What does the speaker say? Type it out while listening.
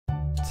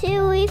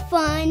Truly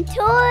Fun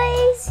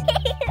Toys.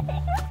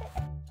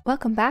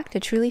 Welcome back to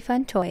Truly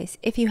Fun Toys.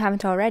 If you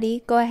haven't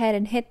already, go ahead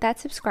and hit that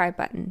subscribe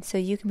button so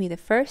you can be the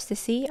first to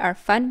see our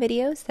fun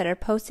videos that are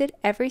posted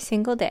every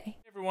single day.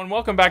 Hey everyone,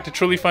 welcome back to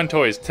Truly Fun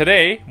Toys.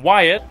 Today,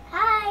 Wyatt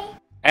Hi.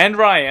 and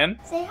Ryan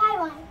Say hi,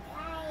 Wyatt.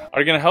 Hi.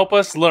 are going to help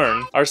us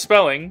learn our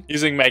spelling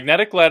using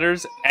magnetic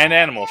letters and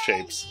animal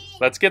shapes.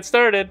 Let's get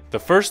started. The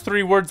first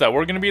three words that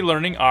we're going to be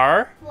learning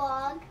are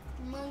Frog,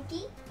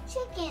 monkey,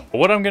 chicken.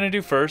 what I'm going to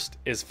do first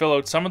is fill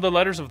out some of the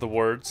letters of the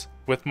words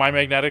with my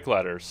magnetic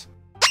letters.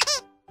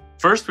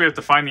 First, we have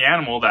to find the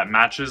animal that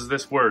matches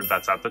this word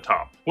that's at the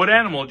top. What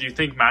animal do you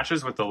think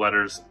matches with the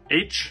letters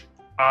H,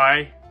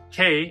 I,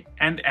 K,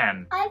 and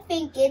N? I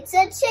think it's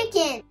a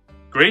chicken.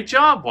 Great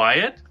job,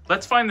 Wyatt.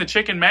 Let's find the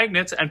chicken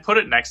magnets and put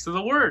it next to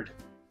the word.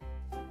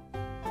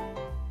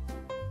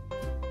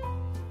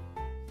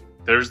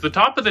 There's the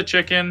top of the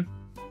chicken.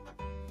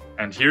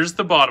 And here's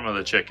the bottom of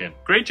the chicken.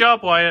 Great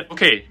job, Wyatt.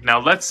 Okay, now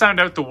let's sound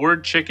out the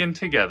word chicken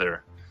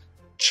together.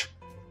 Ch,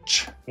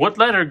 ch. What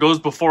letter goes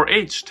before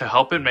H to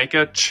help it make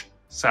a ch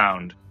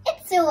sound?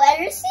 It's the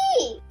letter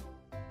C.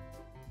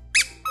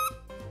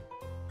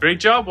 Great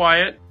job,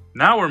 Wyatt.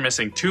 Now we're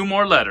missing two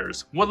more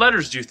letters. What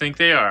letters do you think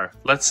they are?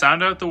 Let's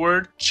sound out the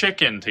word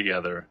chicken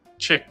together.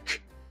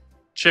 Chick,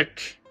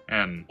 chick,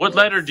 and what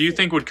letter do you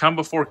think would come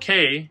before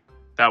K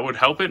that would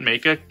help it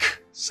make a k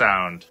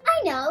sound?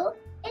 I know.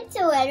 It's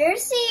the letter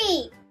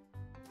C.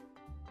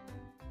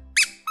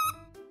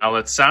 Now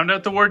let's sound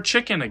out the word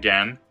chicken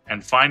again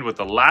and find what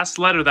the last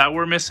letter that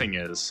we're missing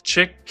is.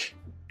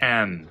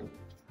 Chick-en.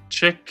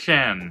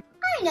 Chicken.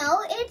 I know.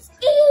 It's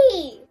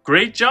E.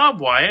 Great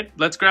job, Wyatt.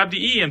 Let's grab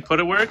the E and put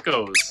it where it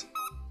goes.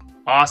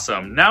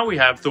 Awesome. Now we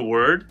have the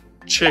word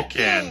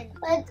chicken.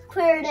 Let's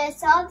clear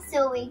this up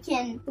so we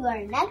can do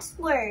our next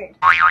word.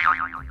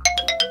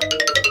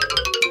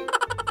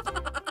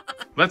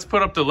 Let's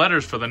put up the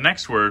letters for the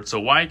next word so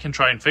Wyatt can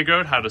try and figure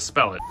out how to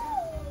spell it.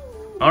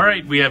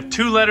 Alright, we have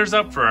two letters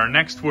up for our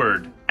next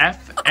word.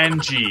 F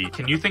and G.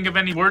 Can you think of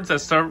any words that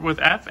start with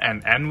F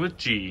and end with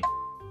G?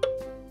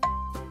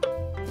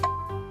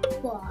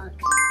 Frog.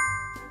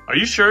 Are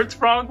you sure it's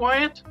frog,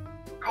 Wyatt?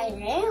 I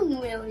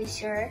am really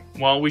sure.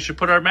 Well, we should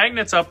put our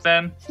magnets up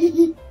then.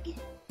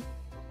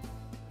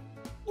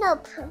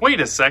 Nope.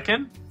 Wait a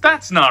second.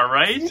 That's not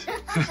right.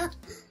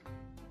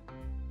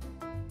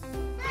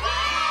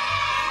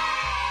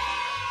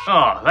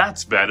 Oh,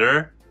 that's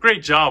better.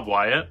 Great job,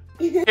 Wyatt.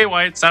 Hey,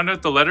 Wyatt, sound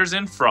out the letters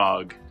in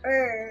frog.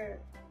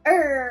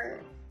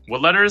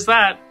 What letter is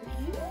that?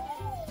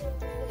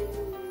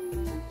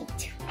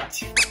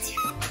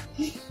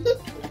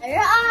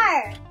 Letter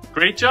R.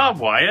 Great job,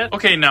 Wyatt.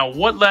 Okay, now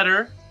what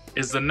letter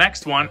is the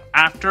next one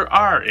after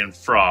R in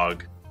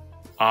frog?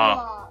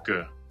 Frog.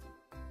 Good.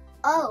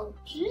 Oh.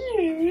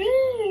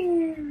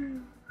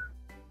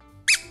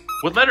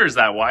 What letter is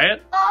that,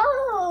 Wyatt?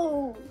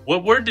 Oh.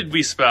 What word did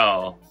we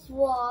spell?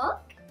 Frog.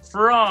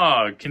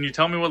 Frog. Can you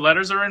tell me what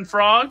letters are in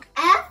frog?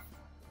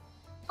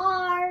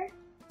 F-R-O-G.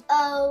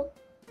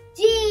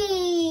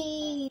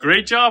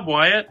 Great job,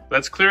 Wyatt.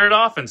 Let's clear it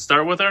off and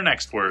start with our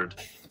next word.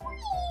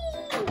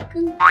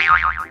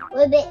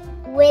 Ribbit,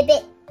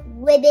 ribbit,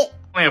 ribbit.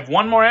 We have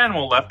one more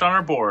animal left on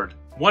our board.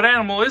 What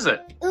animal is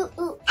it? Ooh,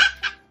 ooh.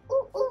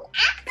 Ooh, ooh.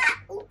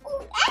 Ooh, ooh.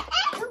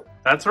 Ooh.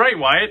 That's right,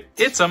 Wyatt.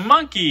 It's a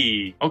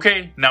monkey.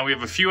 Okay, now we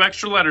have a few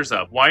extra letters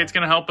up. Wyatt's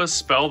gonna help us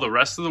spell the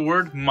rest of the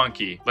word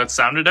monkey. Let's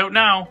sound it out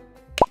now.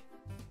 What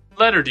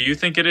letter do you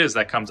think it is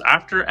that comes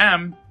after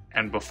M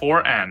and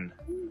before N?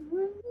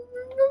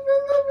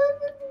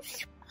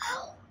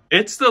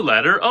 It's the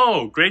letter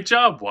O. Great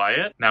job,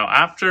 Wyatt. Now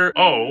after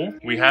O,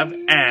 we have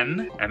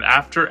N, and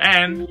after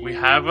N, we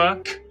have a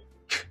k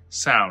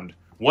sound.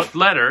 What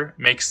letter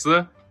makes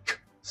the k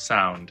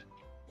sound?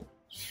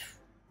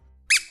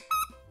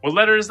 What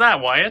letter is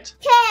that, Wyatt?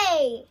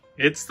 K.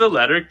 It's the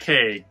letter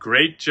K.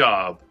 Great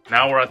job.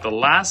 Now we're at the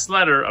last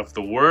letter of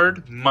the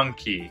word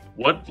monkey.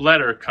 What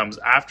letter comes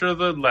after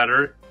the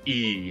letter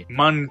E?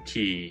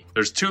 Monkey.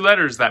 There's two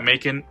letters that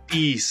make an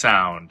E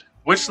sound.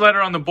 Which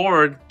letter on the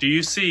board do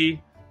you see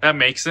that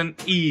makes an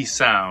E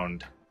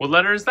sound? What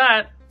letter is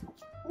that?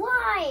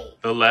 Y.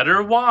 The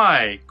letter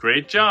Y.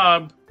 Great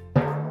job.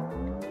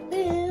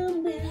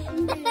 Boom, boom,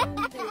 boom,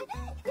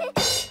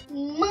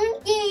 boom.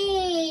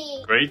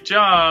 Monkey. Great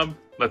job.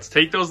 Let's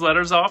take those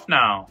letters off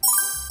now.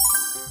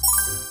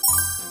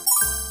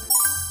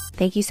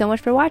 Thank you so much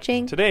for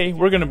watching. Today,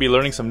 we're going to be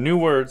learning some new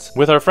words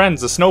with our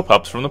friends, the Snow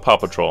Pups from the Paw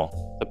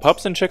Patrol. The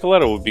Pups and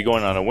Chickaletta will be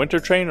going on a winter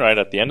train ride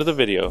at the end of the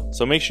video,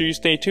 so make sure you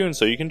stay tuned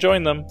so you can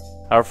join them.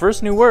 Our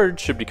first new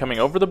word should be coming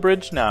over the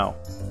bridge now.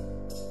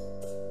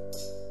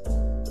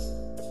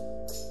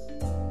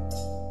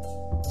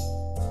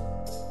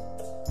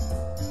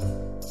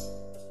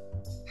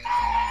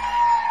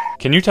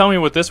 Can you tell me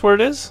what this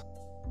word is?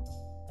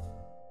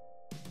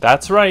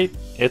 That's right,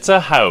 it's a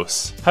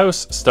house.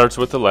 House starts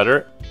with the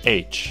letter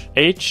H.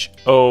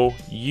 H-O-U-S-E.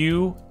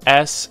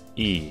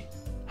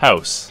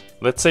 House.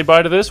 Let's say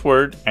bye to this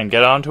word and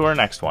get on to our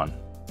next one.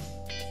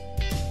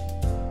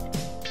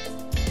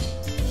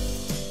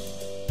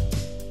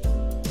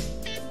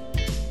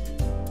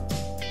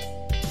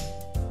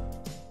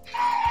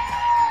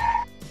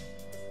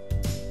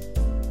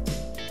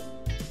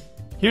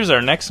 Here's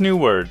our next new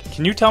word.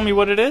 Can you tell me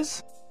what it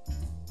is?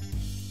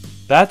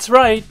 That's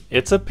right,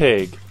 it's a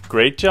pig.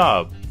 Great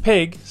job.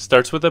 Pig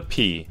starts with a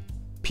P.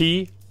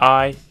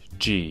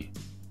 P-I-G.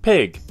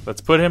 Pig. Let's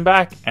put him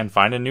back and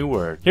find a new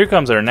word. Here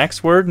comes our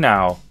next word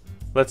now.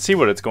 Let's see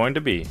what it's going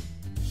to be.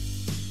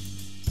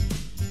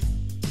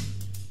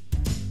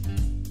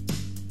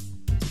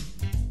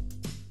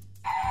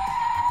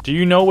 Do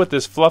you know what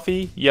this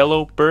fluffy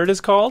yellow bird is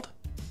called?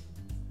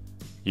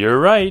 You're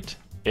right,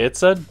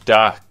 it's a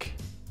duck.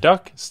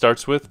 Duck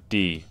starts with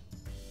D.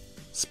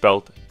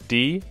 Spelt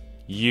D-U-C-K.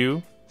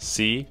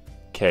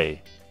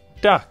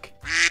 Duck.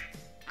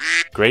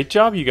 Great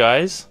job, you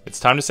guys. It's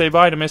time to say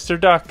bye to Mr.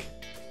 Duck.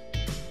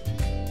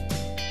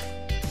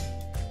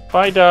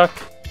 Bye, Duck.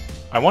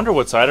 I wonder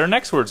what side our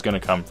next word's gonna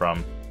come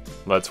from.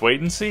 Let's wait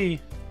and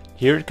see.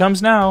 Here it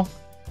comes now.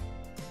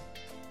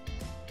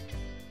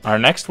 Our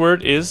next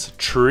word is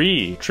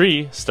tree.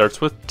 Tree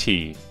starts with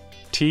T.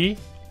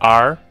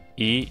 T-R-E-E.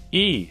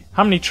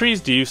 How many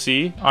trees do you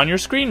see on your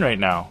screen right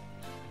now?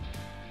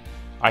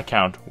 I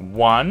count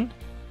 1,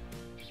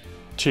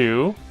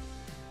 2,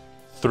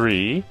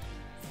 3,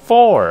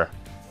 4.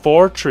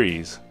 4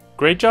 trees.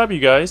 Great job, you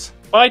guys.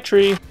 Bye,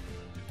 tree.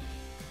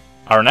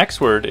 Our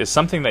next word is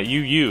something that you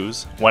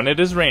use when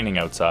it is raining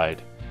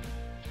outside.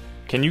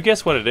 Can you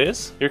guess what it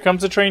is? Here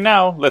comes the train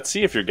now. Let's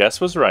see if your guess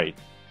was right.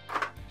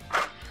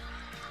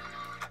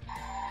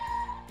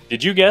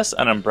 Did you guess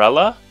an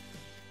umbrella?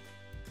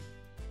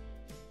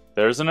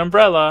 There's an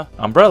umbrella.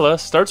 Umbrella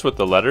starts with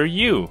the letter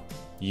U.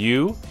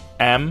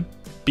 U-M-B-R-E-L-L-A.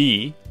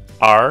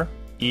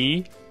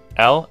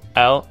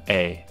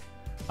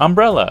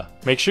 Umbrella.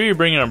 Make sure you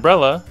bring an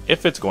umbrella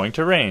if it's going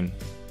to rain.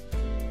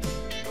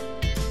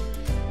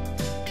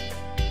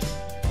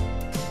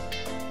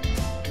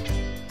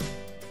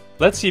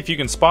 Let's see if you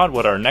can spot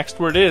what our next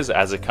word is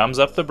as it comes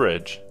up the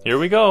bridge. Here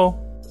we go.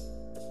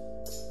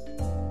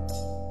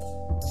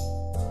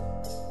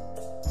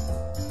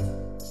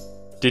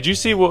 Did you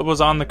see what was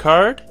on the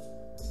card?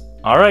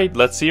 Alright,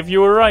 let's see if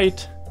you were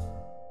right.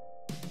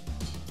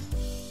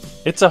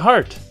 It's a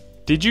heart.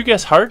 Did you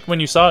guess heart when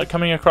you saw it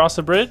coming across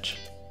the bridge?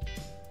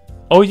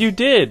 Oh, you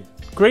did!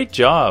 Great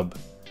job!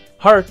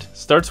 Heart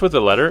starts with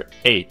the letter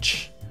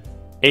H.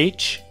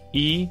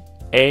 H-E-A-R-T.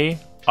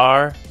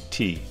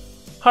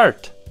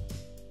 Heart.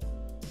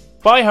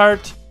 Bye,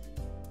 heart!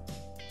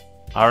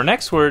 Our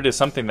next word is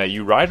something that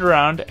you ride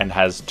around and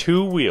has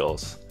 2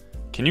 wheels.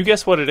 Can you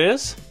guess what it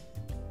is?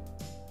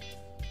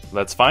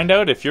 Let's find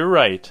out if you're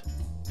right.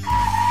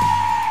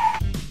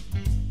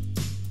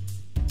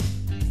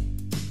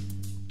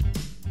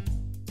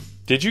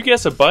 Did you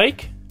guess a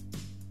bike?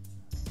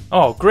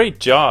 Oh, great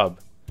job!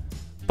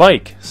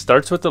 Bike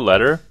starts with the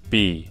letter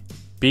B.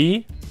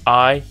 B-I-K-E.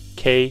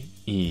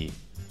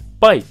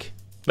 Bike.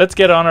 Let's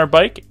get on our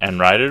bike and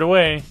ride it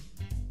away.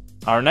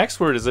 Our next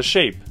word is a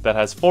shape that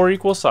has 4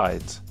 equal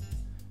sides.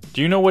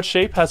 Do you know what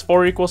shape has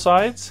 4 equal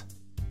sides?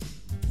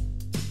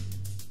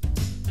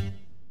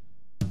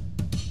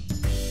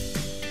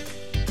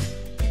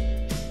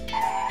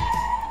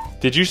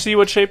 Did you see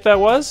what shape that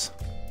was?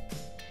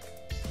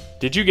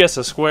 Did you guess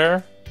a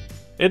square?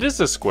 It is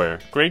a square.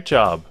 Great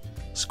job.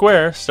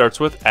 Square starts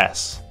with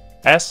S.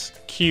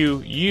 S-Q-U-A-R-E.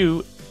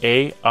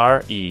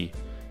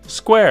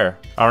 Square.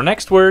 Our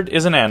next word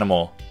is an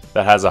animal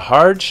that has a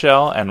hard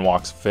shell and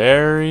walks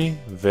very,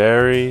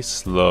 very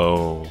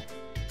slow.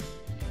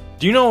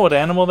 Do you know what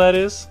animal that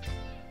is?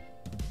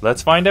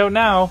 Let's find out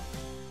now.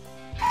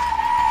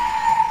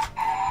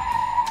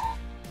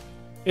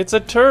 It's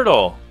a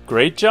turtle.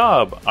 Great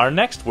job. Our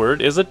next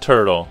word is a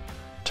turtle.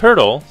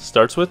 Turtle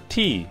starts with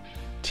T.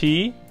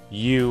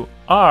 T-U-R-T-L-E.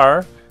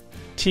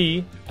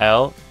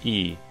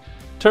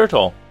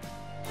 Turtle.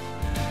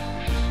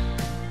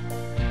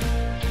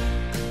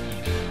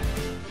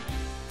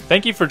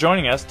 Thank you for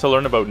joining us to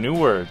learn about new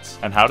words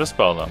and how to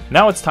spell them.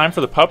 Now it's time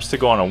for the pups to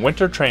go on a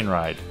winter train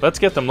ride. Let's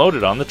get them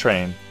loaded on the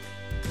train.